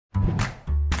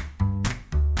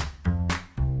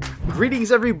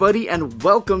Greetings everybody and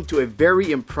welcome to a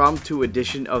very impromptu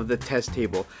edition of the test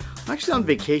table. I'm actually on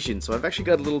vacation, so I've actually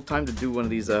got a little time to do one of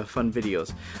these fun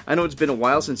videos. I know it's been a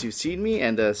while since you've seen me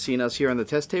and seen us here on the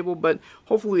test table, but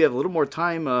hopefully we have a little more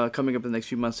time coming up in the next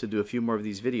few months to do a few more of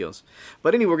these videos.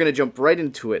 But anyway, we're going to jump right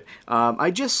into it.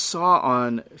 I just saw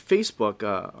on Facebook,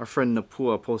 our friend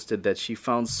Napua posted that she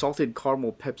found Salted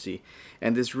Caramel Pepsi,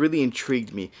 and this really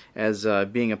intrigued me as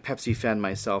being a Pepsi fan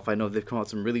myself. I know they've come out with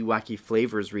some really wacky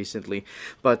flavors recently,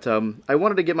 but I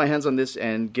wanted to get my hands on this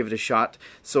and give it a shot.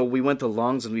 So we went to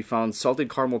Long's and we found Salted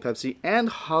Caramel Pepsi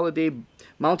and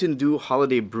Mountain Dew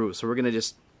Holiday Brew. So we're going to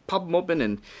just pop them open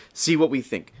and see what we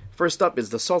think. First up is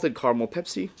the Salted Caramel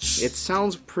Pepsi. It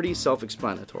sounds pretty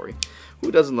self-explanatory.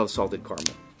 Who doesn't love salted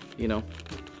caramel? You know,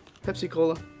 Pepsi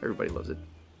Cola, everybody loves it.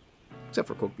 Except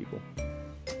for Coke people.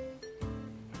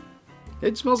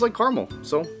 It smells like caramel,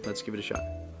 so let's give it a shot.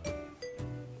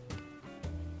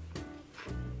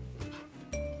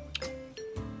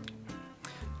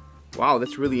 Wow,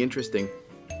 that's really interesting.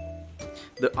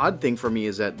 The odd thing for me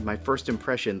is that my first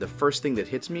impression, the first thing that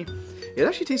hits me, it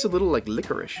actually tastes a little like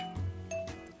licorice.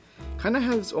 Kind of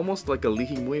has almost like a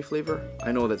leaking mui flavor.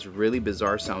 I know that's really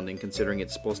bizarre sounding considering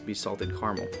it's supposed to be salted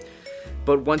caramel.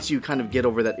 But once you kind of get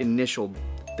over that initial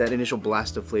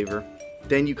blast of flavor,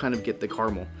 then you kind of get the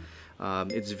caramel.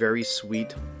 It's very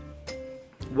sweet.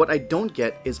 What I don't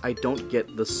get is I don't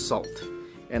get the salt.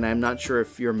 And I'm not sure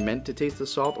if you're meant to taste the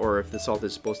salt or if the salt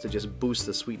is supposed to just boost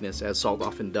the sweetness, as salt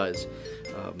often does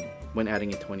when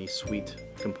adding it to any sweet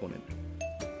component.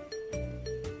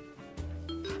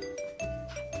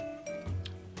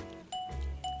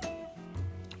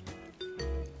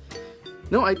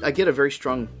 No, I get a very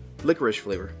strong licorice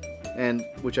flavor, and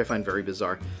which I find very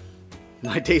bizarre.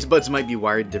 My taste buds might be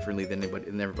wired differently than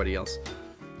everybody else.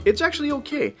 It's actually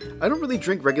okay. I don't really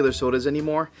drink regular sodas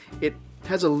anymore. It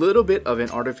has a little bit of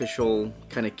an artificial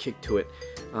kind of kick to it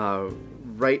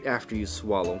right after you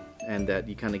swallow, and that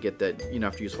you kind of get that, you know,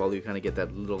 after you swallow you kind of get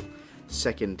that little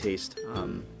second taste.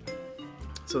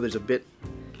 So there's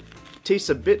tastes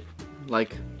a bit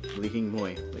like leaking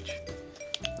mui, which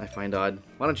I find odd.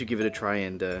 Why don't you give it a try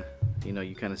and you know,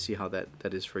 you kind of see how that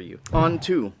is for you. On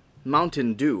to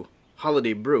Mountain Dew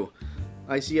Holiday Brew.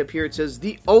 I see up here it says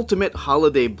the ultimate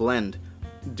holiday blend,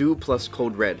 Dew plus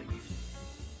Code Red.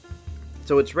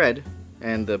 So it's red,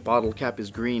 and the bottle cap is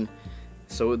green.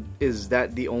 So is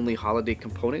that the only holiday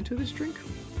component to this drink?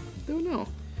 I don't know.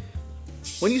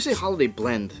 When you say holiday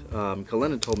blend,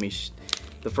 Kalena told me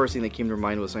the first thing that came to her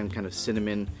mind was some kind of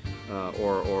cinnamon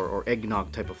or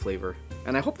eggnog type of flavor.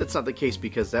 And I hope that's not the case,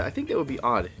 because I think that would be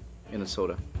odd in a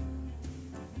soda.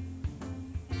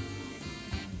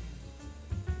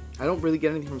 I don't really get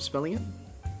anything from smelling it.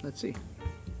 Let's see.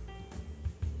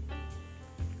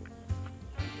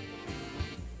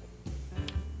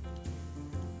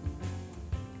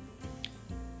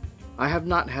 I have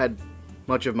not had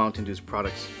much of Mountain Dew's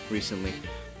products recently.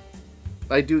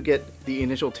 I do get the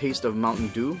initial taste of Mountain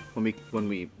Dew when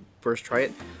we first try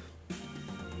it.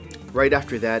 Right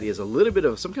after that is a little bit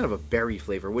of some kind of a berry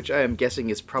flavor, which I am guessing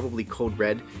is probably Code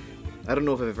Red. I don't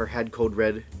know if I've ever had Code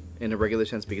Red in a regular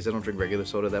sense because I don't drink regular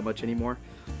soda that much anymore.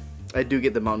 I do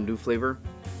get the Mountain Dew flavor.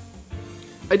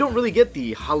 I don't really get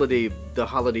the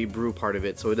holiday brew part of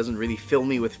it, so it doesn't really fill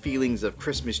me with feelings of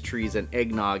Christmas trees and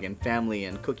eggnog and family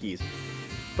and cookies.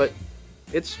 But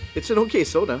it's an okay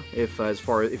soda if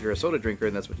you're a soda drinker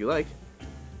and that's what you like.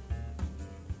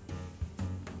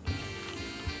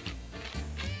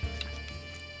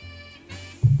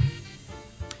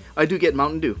 I do get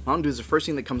Mountain Dew. Mountain Dew is the first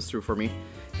thing that comes through for me,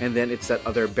 and then it's that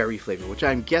other berry flavor, which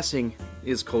I'm guessing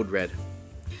is Code Red.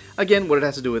 Again, what it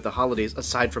has to do with the holidays,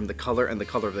 aside from the color and the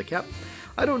color of the cap,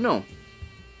 I don't know.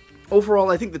 Overall,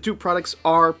 I think the two products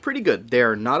are pretty good. They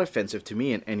are not offensive to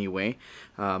me in any way.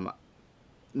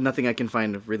 Nothing I can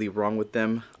find really wrong with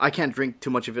them. I can't drink too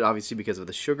much of it, obviously, because of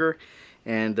the sugar,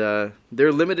 and they're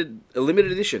a limited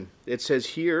edition. It says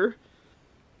here...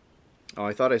 Oh,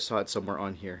 I thought I saw it somewhere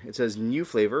on here. It says new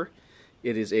flavor.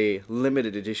 It is a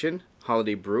limited edition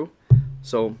holiday brew.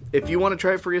 So if you want to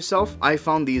try it for yourself, I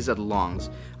found these at Long's.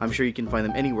 I'm sure you can find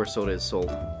them anywhere soda is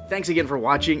sold. Thanks again for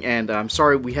watching, and I'm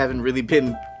sorry we haven't really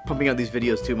been pumping out these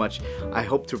videos too much. I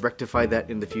hope to rectify that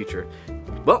in the future.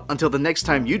 Well, until the next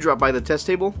time you drop by the test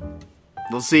table,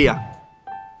 we'll see ya.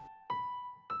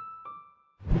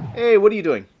 Hey, what are you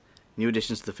doing? New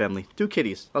additions to the family. 2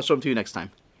 kitties. I'll show them to you next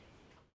time.